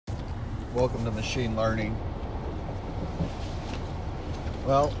Welcome to machine learning.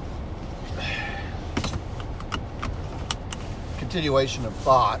 Well, continuation of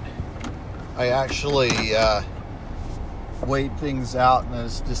thought. I actually weighed things out and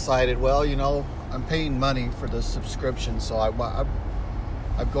has decided, well, I'm paying money for this subscription, so I'm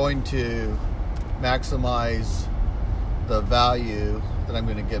going to maximize the value that I'm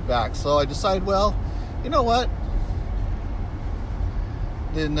going to get back. So I decided, well, you know what?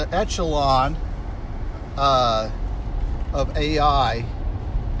 In the echelon of AI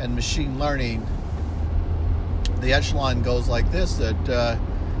and machine learning, the echelon goes like this: that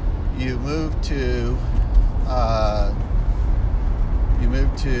you move to a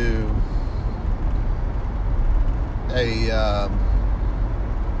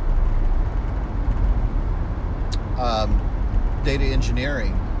data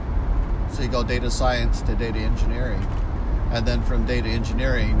engineering. So you go data science to data engineering, and then from data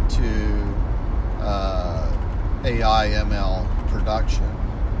engineering to AI ML production.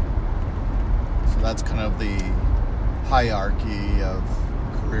 So that's kind of the hierarchy of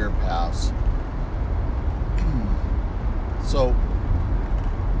career paths. So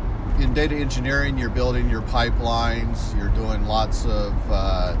in data engineering, you're building your pipelines, you're doing lots of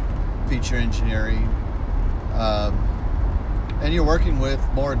feature engineering, and you're working with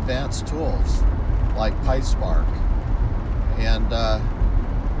more advanced tools like PySpark. And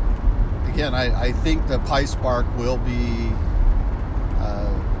again, I think that PySpark will be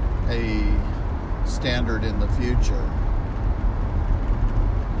a standard in the future.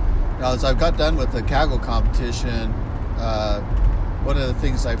 Now, as I've got done with the Kaggle competition, one of the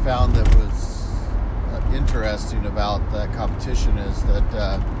things I found that was interesting about that competition is that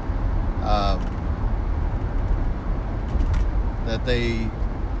that they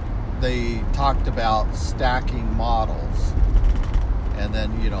talked about stacking models, and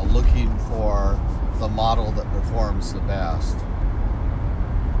then looking for the model that performs the best.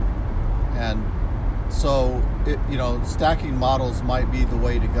 And so stacking models might be the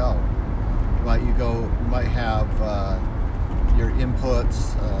way to go. You might have your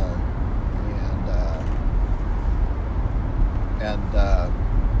inputs and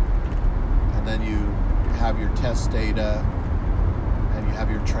then you have your test data and you have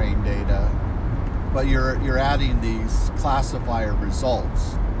your train data, but you're adding these classifier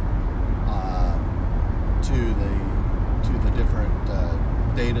results to the different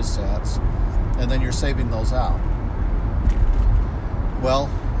data sets, and then you're saving those out. Well,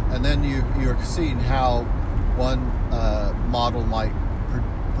 and then you're seeing how one model might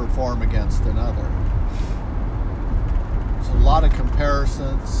perform against another. So a lot of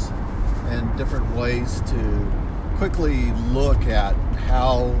comparisons and different ways to quickly look at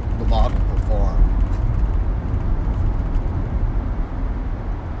how the model performed.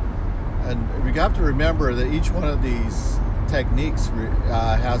 And we have to remember that each one of these techniques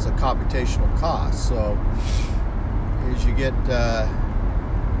has a computational cost. So as you get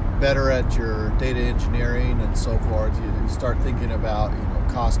better at your data engineering and so forth, you start thinking about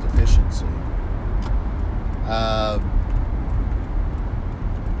cost efficiency.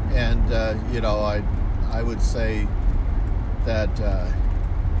 I would say that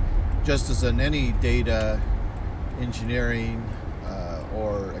just as in any data engineering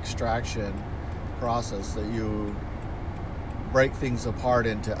or extraction process, that you break things apart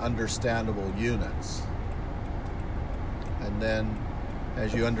into understandable units, and then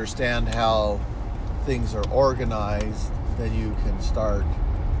as you understand how things are organized, then you can start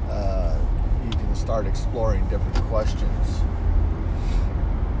exploring different questions.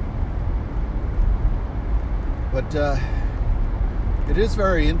 But it is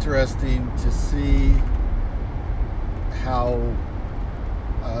very interesting to see how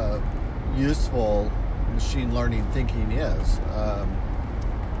useful machine learning thinking is.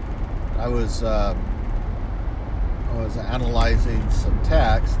 I was analyzing some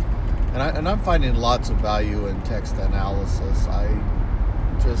text, and I'm finding lots of value in text analysis. I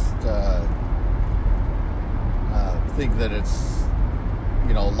just think that it's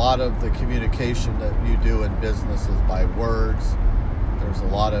a lot of the communication that you do in business is by words. There's a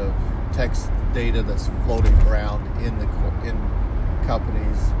lot of text data that's floating around in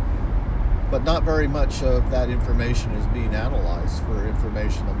companies, but not very much of that information is being analyzed for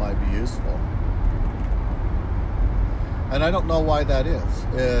information that might be useful. And I don't know why that is.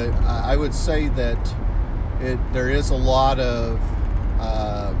 I would say that there is a lot of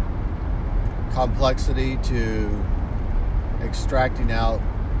complexity to extracting out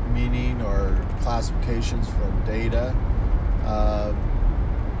meaning or classifications from data,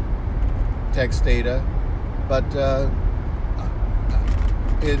 text data, but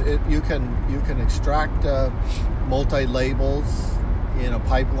you can extract multi-labels in a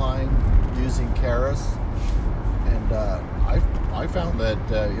pipeline using Keras, and I found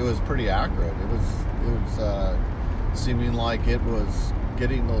that it was pretty accurate. It was seeming like it was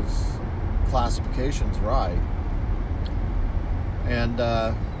getting those classifications right, and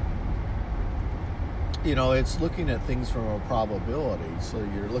it's looking at things from a probability. So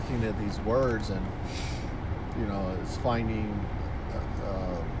you're looking at these words, and it's finding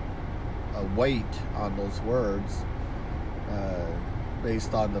a weight on those words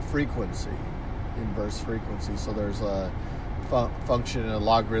based on the frequency, inverse frequency. So there's a function, a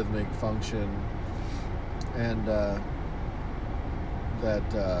logarithmic function, and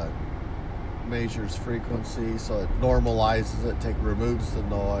that measures frequency, so it normalizes it, removes the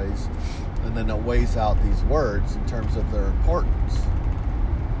noise, and then it weighs out these words in terms of their importance.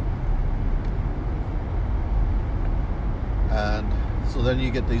 And so then you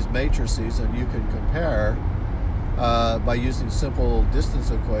get these matrices, and you can compare by using simple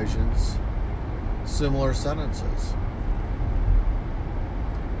distance equations similar sentences.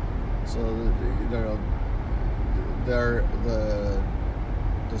 So the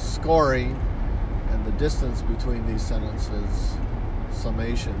scoring and the distance between these sentences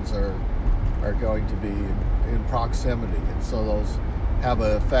summations are going to be in proximity, and so those have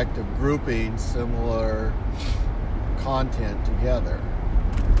an effect of grouping similar content together.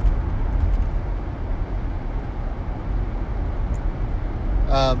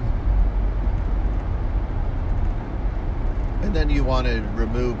 And then you want to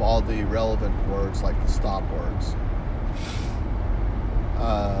remove all the irrelevant words, like the stop words.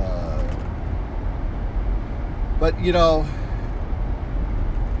 But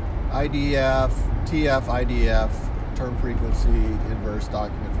IDF, TF, IDF, term frequency, inverse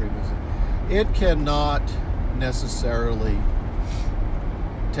document frequency, it cannot necessarily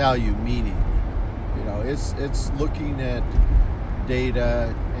tell you meaning. It's looking at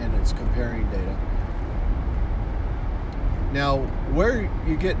data, and it's comparing data. Now, where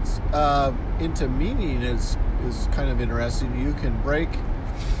you get into meaning is kind of interesting. You can break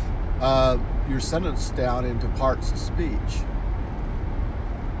your sentence down into parts of speech,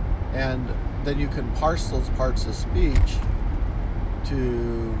 and then you can parse those parts of speech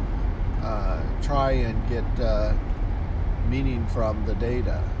to try and get meaning from the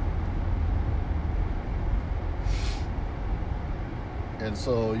data. And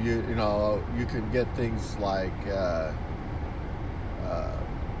so you can get things like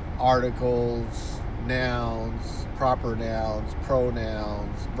articles, nouns, proper nouns,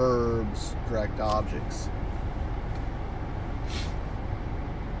 pronouns, verbs, direct objects.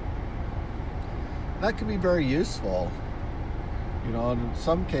 That can be very useful. In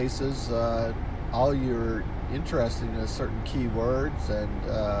some cases, all you're interested in is certain keywords, and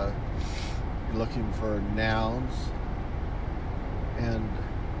you're looking for nouns and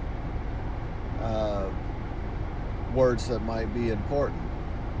words that might be important.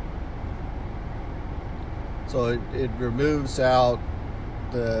 So it removes out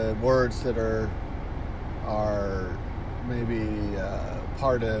the words that are maybe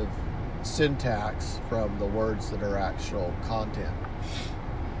part of syntax from the words that are actual content.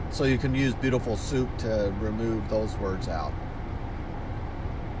 So you can use Beautiful Soup to remove those words out.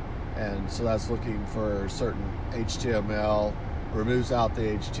 And so that's looking for certain HTML, removes out the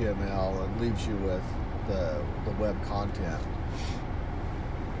HTML, and leaves you with the web content.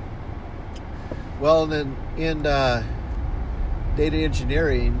 Well, then in data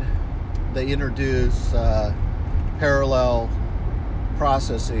engineering, they introduce parallel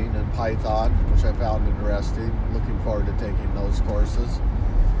processing in Python, which I found interesting. Looking forward to taking those courses.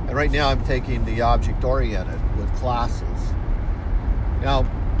 And right now I'm taking the object-oriented with classes. Now,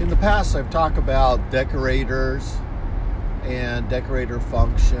 in the past I've talked about decorators and decorator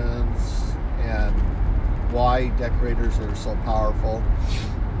functions and why decorators are so powerful.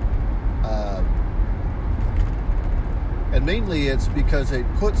 And mainly it's because it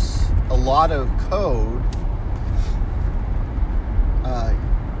puts a lot of code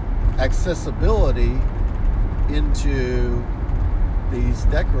accessibility into these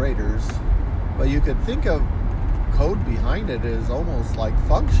decorators, but you could think of code behind it as almost like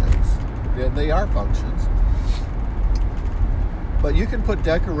functions. They are functions, but you can put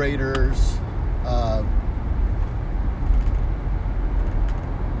decorators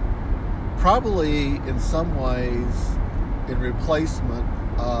probably in some ways in replacement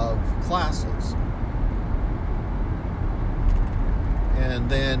of classes. And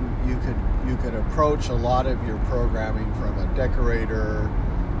then you could approach a lot of your programming from a decorator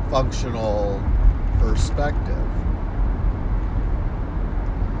functional perspective.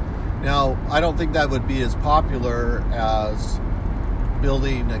 Now, I don't think that would be as popular as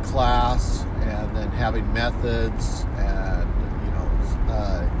building a class and then having methods and,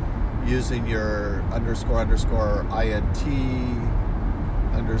 using your __int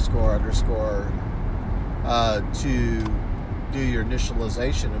 __ to do your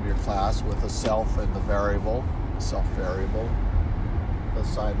initialization of your class with a self and the variable, assignment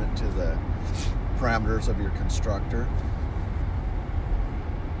to the parameters of your constructor.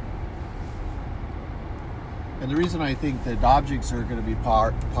 And the reason I think that objects are going to be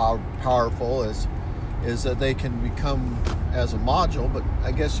powerful is that they can become as a module, but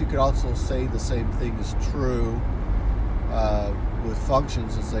I guess you could also say the same thing is true with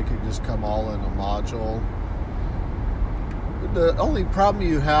functions, is they can just come all in a module. The only problem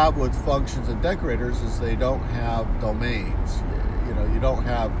you have with functions and decorators is they don't have domains. You don't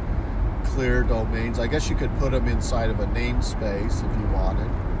have clear domains. I guess you could put them inside of a namespace if you wanted.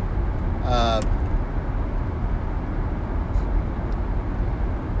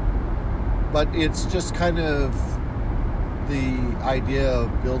 But it's just kind of the idea of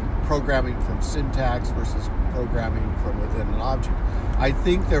programming from syntax versus programming from within an object. I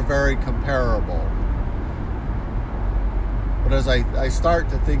think they're very comparable. But as I start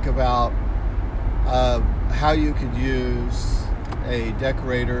to think about how you could use a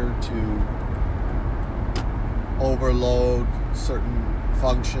decorator to overload certain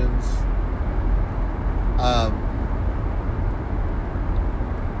functions,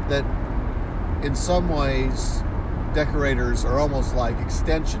 that in some ways decorators are almost like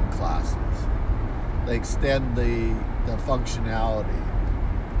extension classes. They extend the functionality.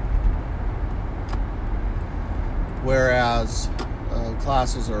 Whereas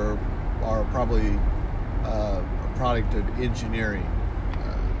classes are probably a product of engineering.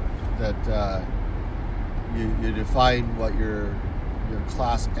 That you define what your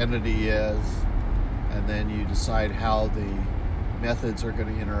class entity is, and then you decide how the methods are going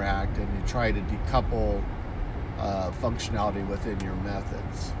to interact, and you try to decouple functionality within your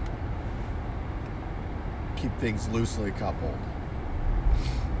methods. Keep things loosely coupled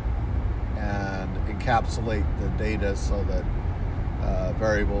and encapsulate the data so that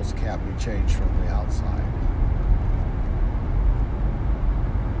variables can't be changed from the outside.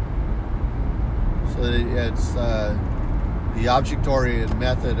 So it's the object-oriented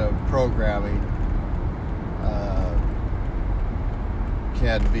method of programming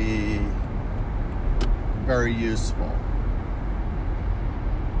can be very useful.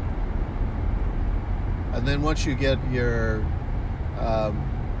 And then once you get your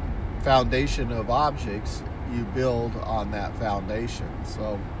foundation of objects, you build on that foundation.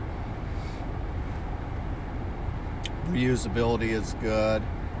 So reusability is good,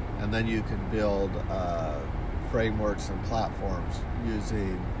 and then you can build frameworks and platforms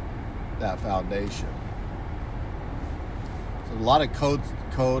using that foundation. So a lot of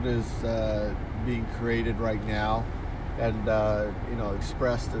code is being created right now, and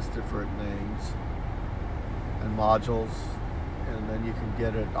expressed as different names and modules, and then you can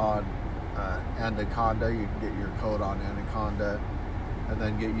get it on Anaconda. You can get your code on Anaconda and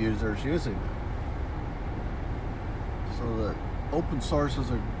then get users using it. So the open source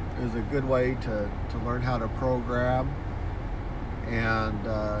is a good way to learn how to program and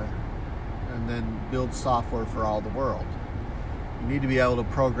then build software for all the world. You need to be able to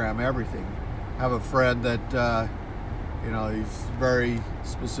program everything. I have a friend that he's very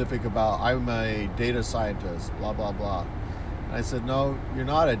specific about, I'm a data scientist, blah blah blah. And I said, no, you're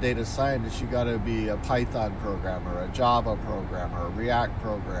not a data scientist. You got to be a Python programmer, a Java programmer, a React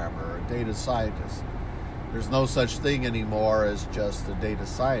programmer, a data scientist. There's no such thing anymore as just a data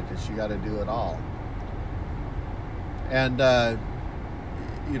scientist. You got to do it all. And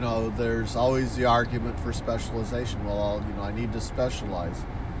there's always the argument for specialization. Well, I need to specialize,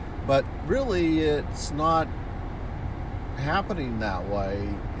 but really, it's not happening that way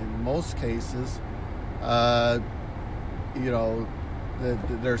in most cases.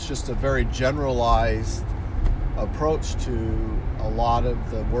 There's just a very generalized approach to a lot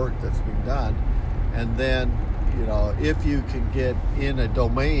of the work that's being done, and then if you can get in a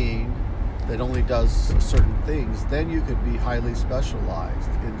domain that only does certain things, then you could be highly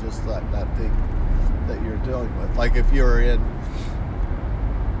specialized in just that thing that you're dealing with. Like if you're in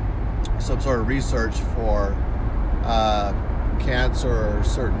some sort of research for cancer or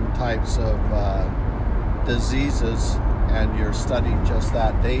certain types of diseases, and you're studying just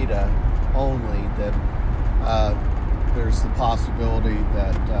that data only, then there's the possibility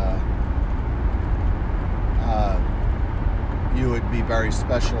that you would be very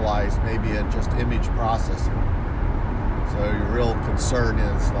specialized, maybe in just image processing. So your real concern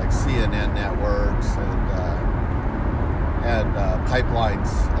is like CNN networks and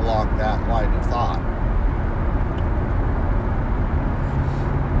pipelines along that line of thought.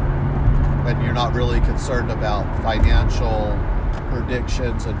 And you're not really concerned about financial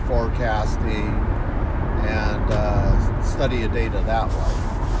predictions and forecasting and study of data that way.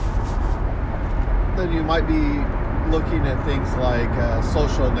 Then you might be looking at things like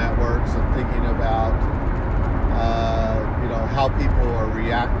social networks and thinking about how people are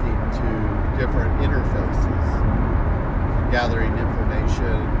reacting to different interfaces, gathering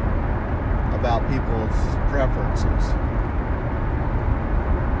information about people's preferences.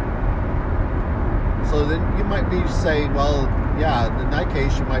 So then you might be saying, well, yeah, in that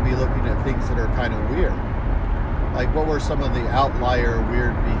case you might be looking at things that are kind of weird. Like, what were some of the outlier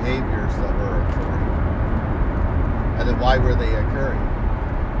weird behaviors that were occurring? And then why were they occurring?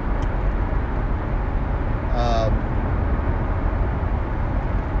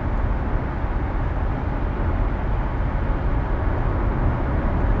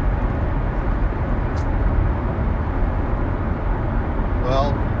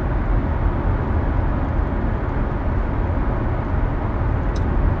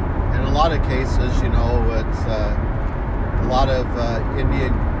 In a lot of cases, it's a lot of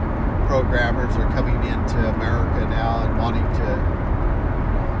Indian programmers are coming into America now and wanting to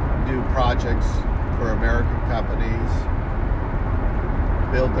do projects for American companies,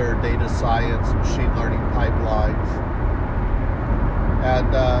 build their data science, machine learning pipelines,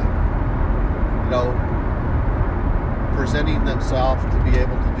 and presenting themselves to be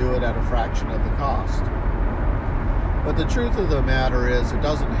able to do it at a fraction of the cost. But the truth of the matter is, it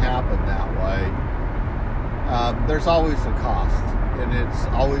doesn't happen that way. There's always a cost, and it's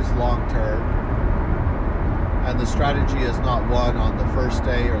always long term. And the strategy is not one on the first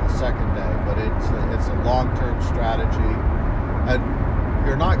day or the second day, but it's a long-term strategy. And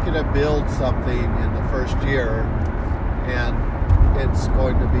you're not going to build something in the first year, and it's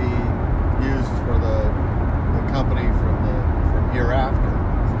going to be used for the company from year after.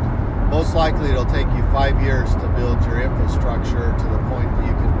 Most likely it'll take you 5 years to build your infrastructure to the point that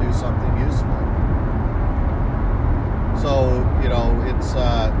you can do something useful. So, it's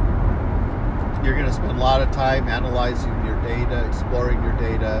you're going to spend a lot of time analyzing your data, exploring your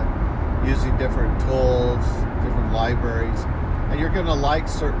data, using different tools, different libraries, and you're going to like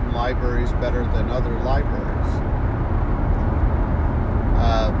certain libraries better than other libraries.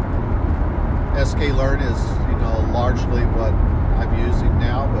 sklearn is, largely what I'm using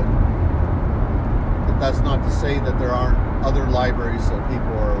now, but that's not to say that there aren't other libraries that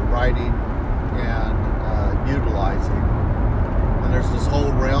people are writing and utilizing. And there's this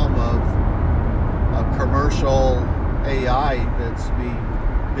whole realm of commercial AI that's being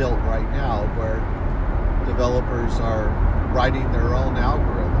built right now, where developers are writing their own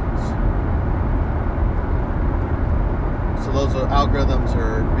algorithms. So those algorithms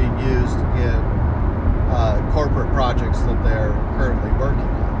are being used in corporate projects that they're currently working on.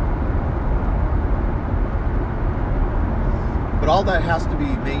 But all that has to be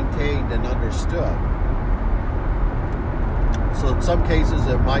maintained and understood. So in some cases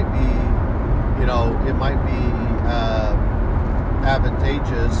it might be,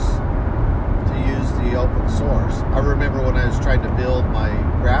 advantageous to use the open source. I remember when I was trying to build my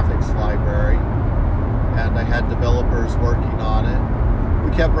graphics library and I had developers working on it,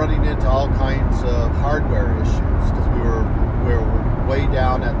 we kept running into all kinds of hardware issues because we were way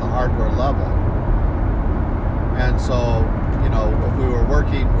down at the hardware level. And so, if we were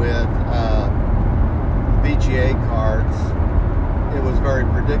working with VGA cards, it was very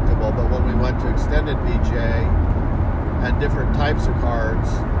predictable. But when we went to extended VGA and different types of cards,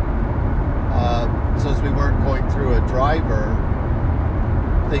 since we weren't going through a driver,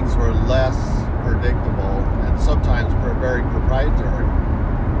 things were less predictable and sometimes very proprietary.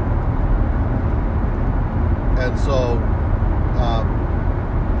 And so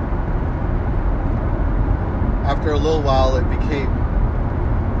after a little while it became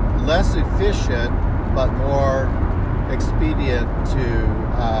less efficient but more expedient to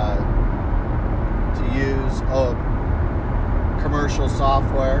use commercial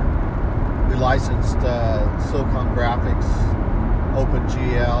software. We licensed Silicon Graphics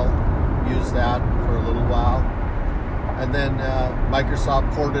OpenGL, used that for a little while, and then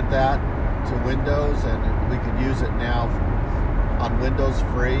Microsoft ported that to Windows, and we could use it now on Windows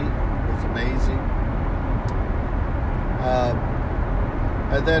free. It was amazing.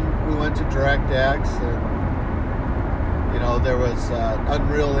 And then we went to DirectX, and there was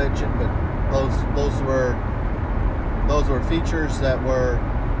Unreal Engine, but those were features that were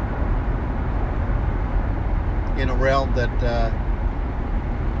in a realm that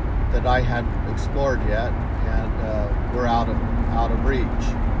that I hadn't explored yet, and were out of reach.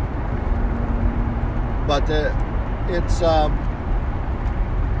 But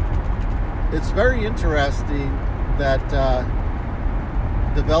it's very interesting that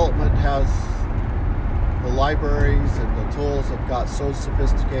development has, the libraries and the tools have got so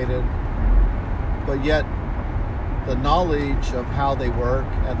sophisticated, but yet the knowledge of how they work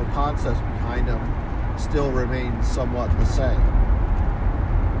and the concepts behind them still remain somewhat the same.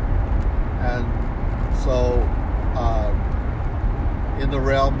 And so in the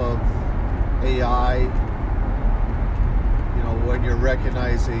realm of AI, when you're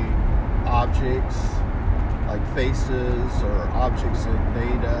recognizing objects like faces or objects in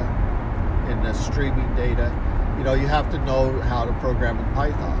data, in the streaming data, you have to know how to program in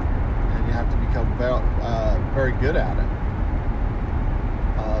Python, and you have to become very good at it,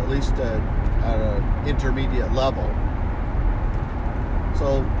 at least at an intermediate level.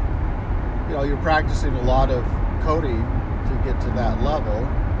 So, you're practicing a lot of coding to get to that level,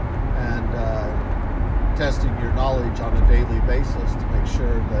 and testing your knowledge on a daily basis to make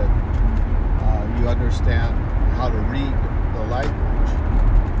sure that you understand how to read the language.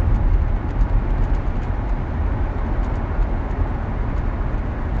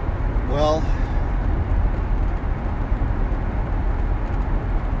 Well,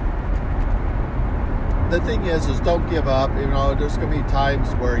 the thing is don't give up. There's going to be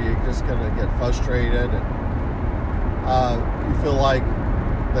times where you're just going to get frustrated and you feel like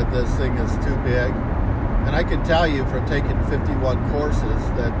that this thing is too big. And I can tell you from taking 51 courses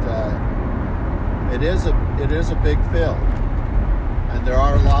that it is a big field, and there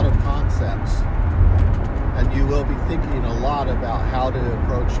are a lot of concepts, and you will be thinking a lot about how to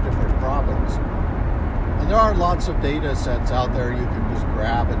approach different problems. And there are lots of data sets out there you can just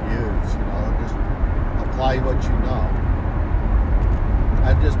grab and use, and just apply what you know,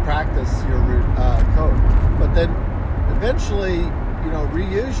 and just practice your code. But then eventually,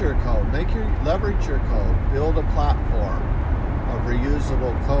 reuse your code, leverage your code, build a platform of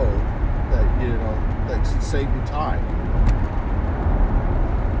reusable code that that should save you time.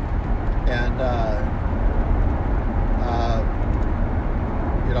 And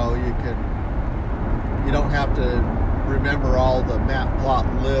you don't have to remember all the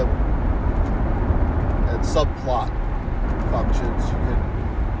matplotlib and subplot functions.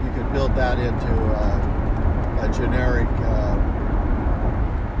 You can build that into a generic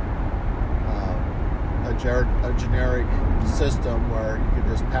system where you can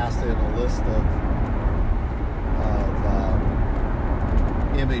just pass in a list of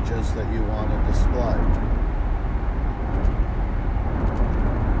images that you want to display.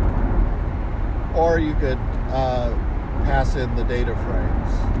 Or you could pass in the data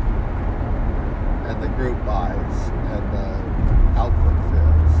frames and the group bys and the output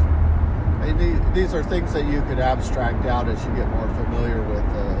fields. And these are things that you could abstract out as you get more familiar with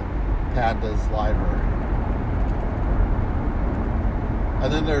the Pandas library.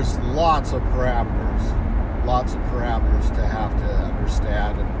 And then there's lots of parameters to have to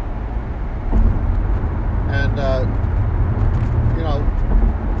understand and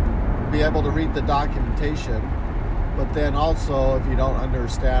be able to read the documentation. But then also, if you don't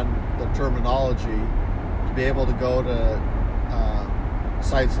understand the terminology, to be able to go to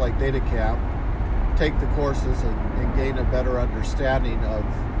sites like DataCamp, take the courses and gain a better understanding of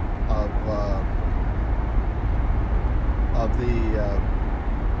the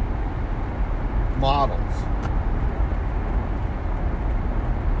models.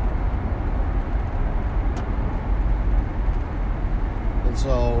 And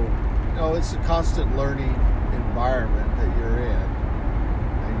so, it's a constant learning environment that you're in,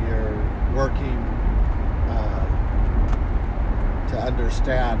 and you're working to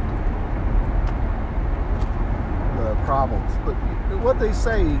understand the problems. But what they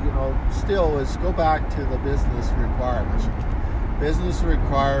say, still is go back to the business requirements. Business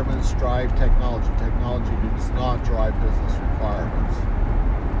requirements drive technology. Technology does not drive business requirements.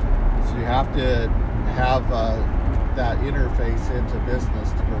 So you have to have that interface into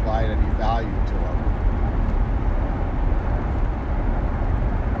business to provide any value to them.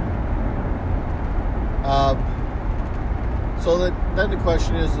 So then the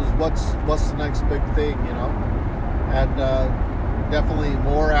question is what's the next big thing, And definitely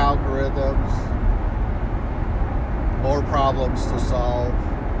more algorithms, more problems to solve,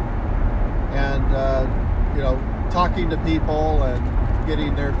 and talking to people and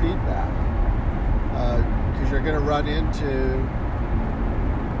getting their feedback, because you're going to run into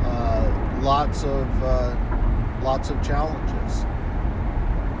lots of challenges.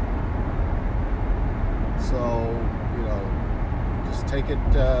 So, just take it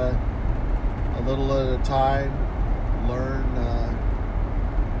a little at a time.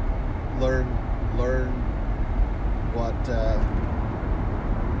 Learn what the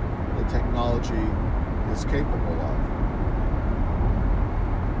technology is capable of.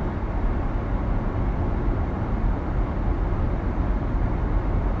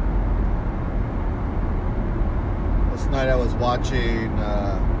 Last night I was watching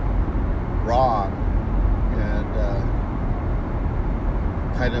Ron, and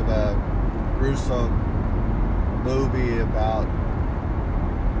kind of a gruesome movie about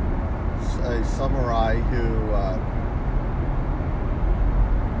a samurai who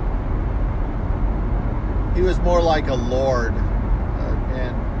he was more like a lord,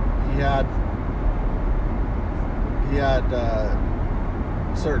 and he had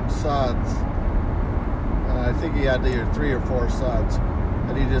certain sons. I think he had either 3 or 4 sons,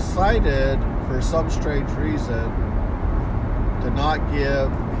 and he decided for some strange reason to not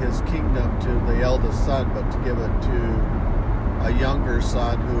give his kingdom to the eldest son, but to give it to a younger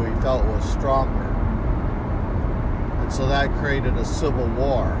son who he felt was stronger. And so that created a civil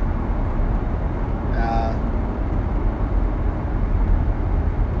war.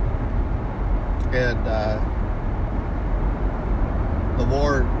 And the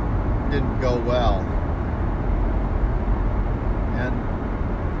war didn't go well. And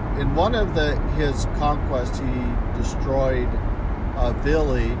in one of his conquests, he destroyed a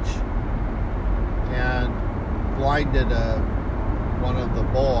village and blinded one of the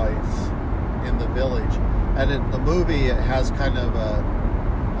boys in the village. And in the movie, it has kind of a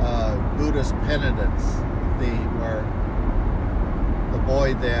Buddhist penitence theme where the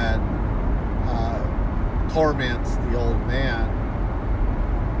boy then torments the old man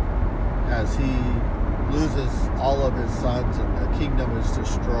as he loses all of his sons and the kingdom is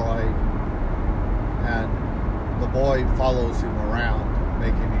destroyed, and the boy follows him around,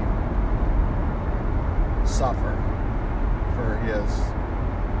 making him suffer for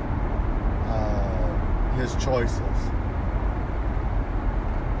his choices.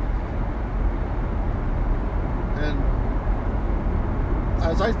 And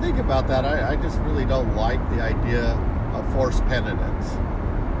as I think about that, I just really don't like the idea of forced penitence.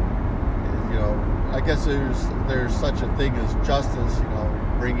 I guess there's such a thing as justice,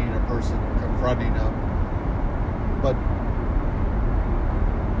 bringing a person, confronting them. But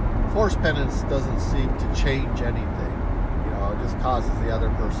forced penance doesn't seem to change anything. It just causes the other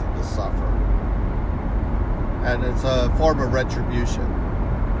person to suffer. And it's a form of retribution.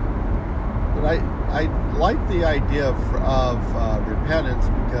 But I like the idea of repentance,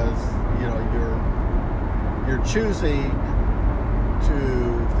 because you're choosing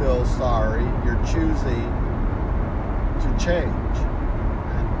to feel sorry. You're choosing to change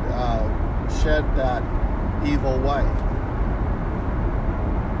and shed that evil way.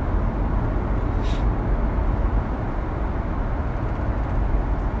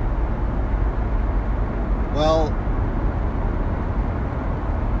 Well,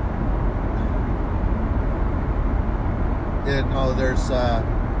 there's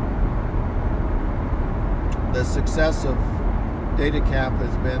the success of DataCamp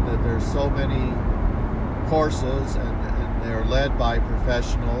has been that there's so many courses and they're led by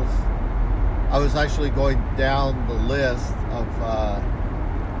professionals. I was actually going down the list of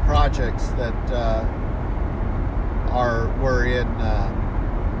projects that were in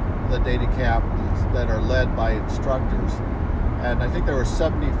the DataCamp that are led by instructors, and I think there were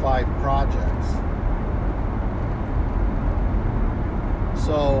 75 projects.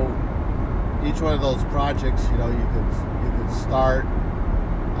 So each one of those projects, you could start.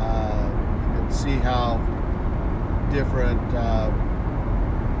 You can see how different,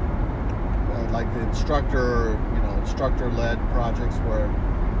 like the instructor-led projects where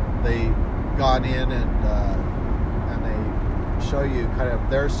they gone in and they show you kind of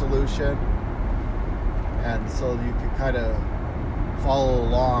their solution, and so you can kind of follow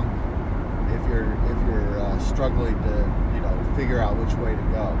along if you're struggling to figure out which way to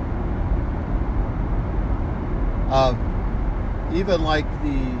go. Even like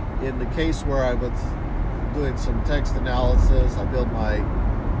in the case where I was doing some text analysis, I built my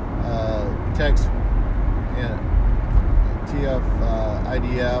text in TF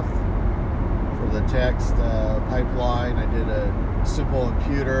IDF for the text pipeline. I did a simple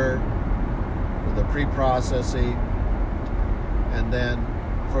imputer for the pre-processing, and then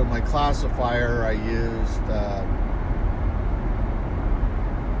for my classifier I used a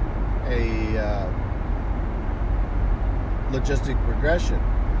logistic regression,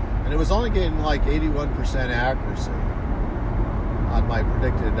 and it was only getting like 81% accuracy on my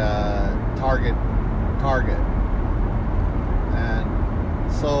predicted target target. And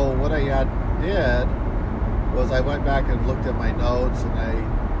so what I did was I went back and looked at my notes, and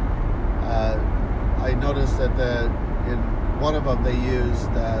I noticed that in one of them they used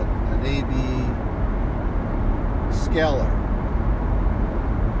an A/B scalar,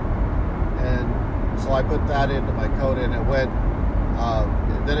 and so I put that into my code, and it went.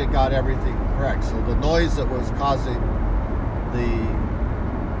 Then it got everything correct. So the noise that was causing the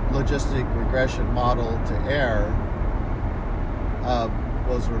logistic regression model to err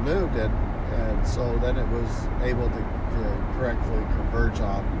was removed, and so then it was able to correctly converge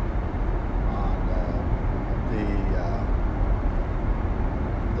on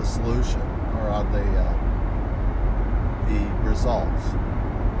the solution, or on the results.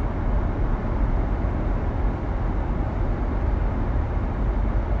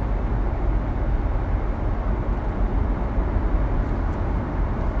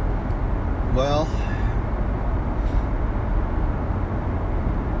 Well,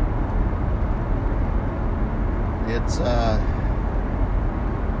 it's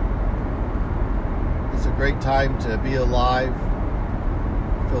a great time to be alive.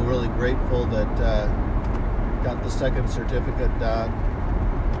 I feel really grateful that got the second certificate done,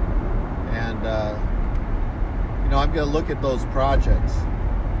 and I'm going to look at those projects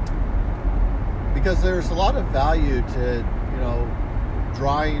because there's a lot of value to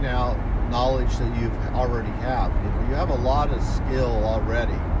drawing out knowledge that you already have. You have a lot of skill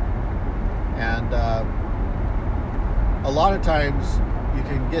already, and a lot of times you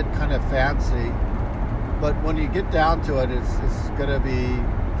can get kind of fancy, but when you get down to it, it's going to be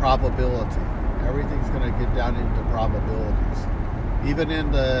probability. Everything's going to get down into probabilities. Even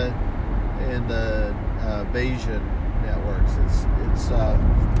in the Bayesian networks, it's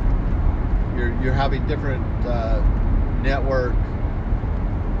you're having different network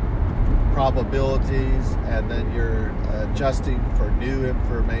probabilities, and then you're adjusting for new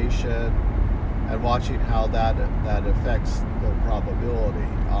information and watching how that affects the probability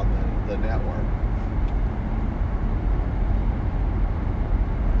on the network.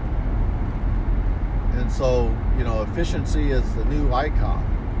 And so, efficiency is the new icon.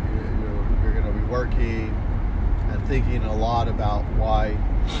 You're going to be working and thinking a lot about why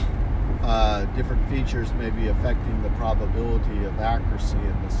different features may be affecting the probability of accuracy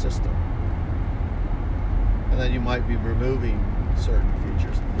in the system. And then you might be removing certain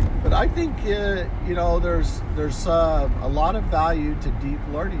features. But I think there's a lot of value to deep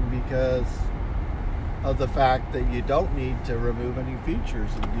learning because of the fact that you don't need to remove any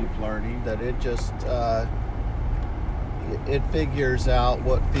features in deep learning. That it just it figures out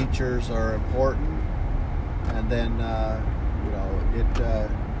what features are important, and then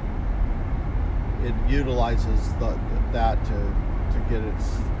it utilizes that to get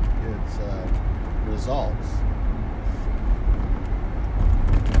its results.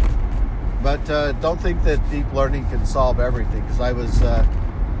 But don't think that deep learning can solve everything, because I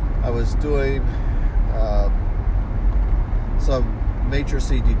was doing some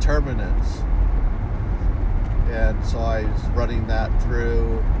matrices determinants, and so I was running that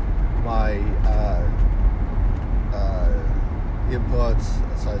through my inputs.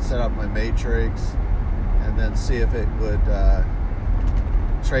 So I set up my matrix and then see if it would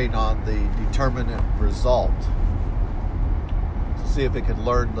train on the determinant result, to see if it could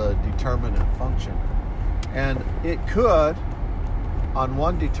learn the determinant function. And it could on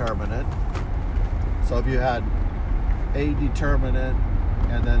one determinant. So if you had a determinant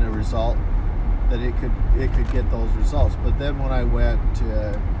and then a result, then it could get those results. But then when I went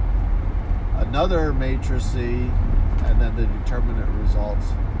to another matrix and then the determinant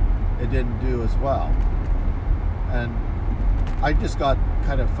results, it didn't do as well. And I just got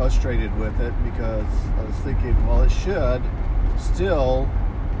kind of frustrated with it, because I was thinking, well, it should still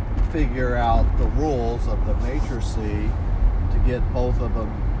figure out the rules of the matrix to get both of them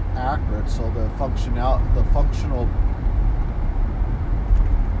accurate. So the functional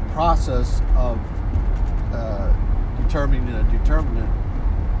process of determining a determinant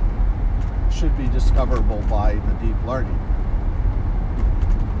should be discoverable by the deep learning.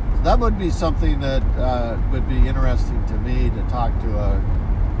 So that would be something that would be interesting to me, to talk to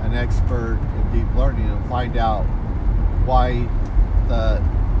an expert in deep learning and find out why the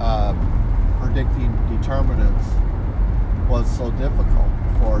predicting determinants was so difficult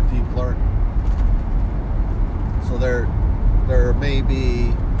for deep learning. So there may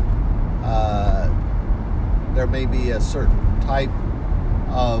be a certain type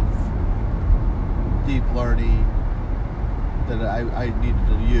of deep learning that I needed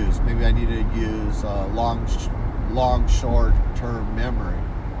to use. Maybe I needed to use long short-term memory.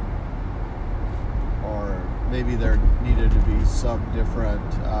 or maybe there needed to be some different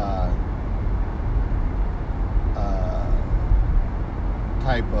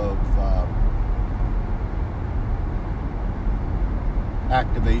type of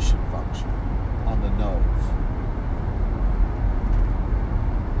activation function on the nodes.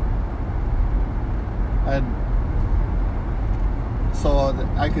 And so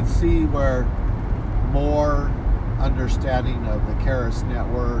I could see where more understanding of the Keras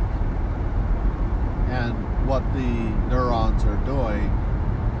network and what the neurons are doing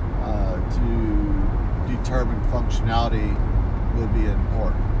to determine functionality would be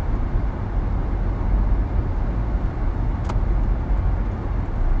important.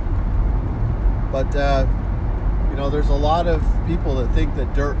 But there's a lot of people that think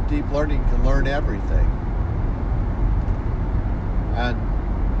that deep learning can learn everything. And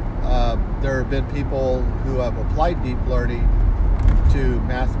there have been people who have applied deep learning to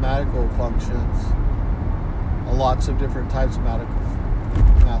mathematical functions, lots of different types of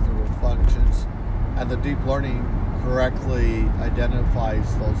mathematical functions, and the deep learning correctly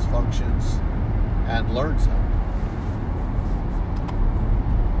identifies those functions and learns them.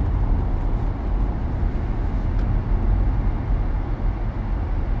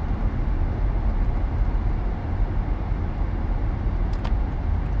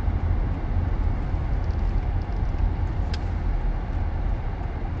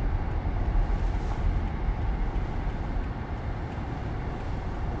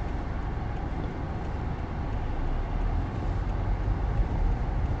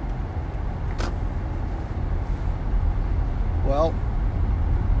 Well,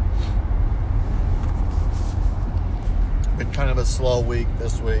 been kind of a slow week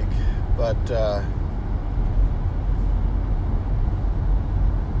this week, but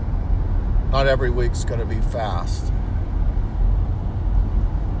not every week's going to be fast.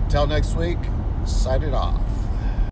 Until next week, sign it off.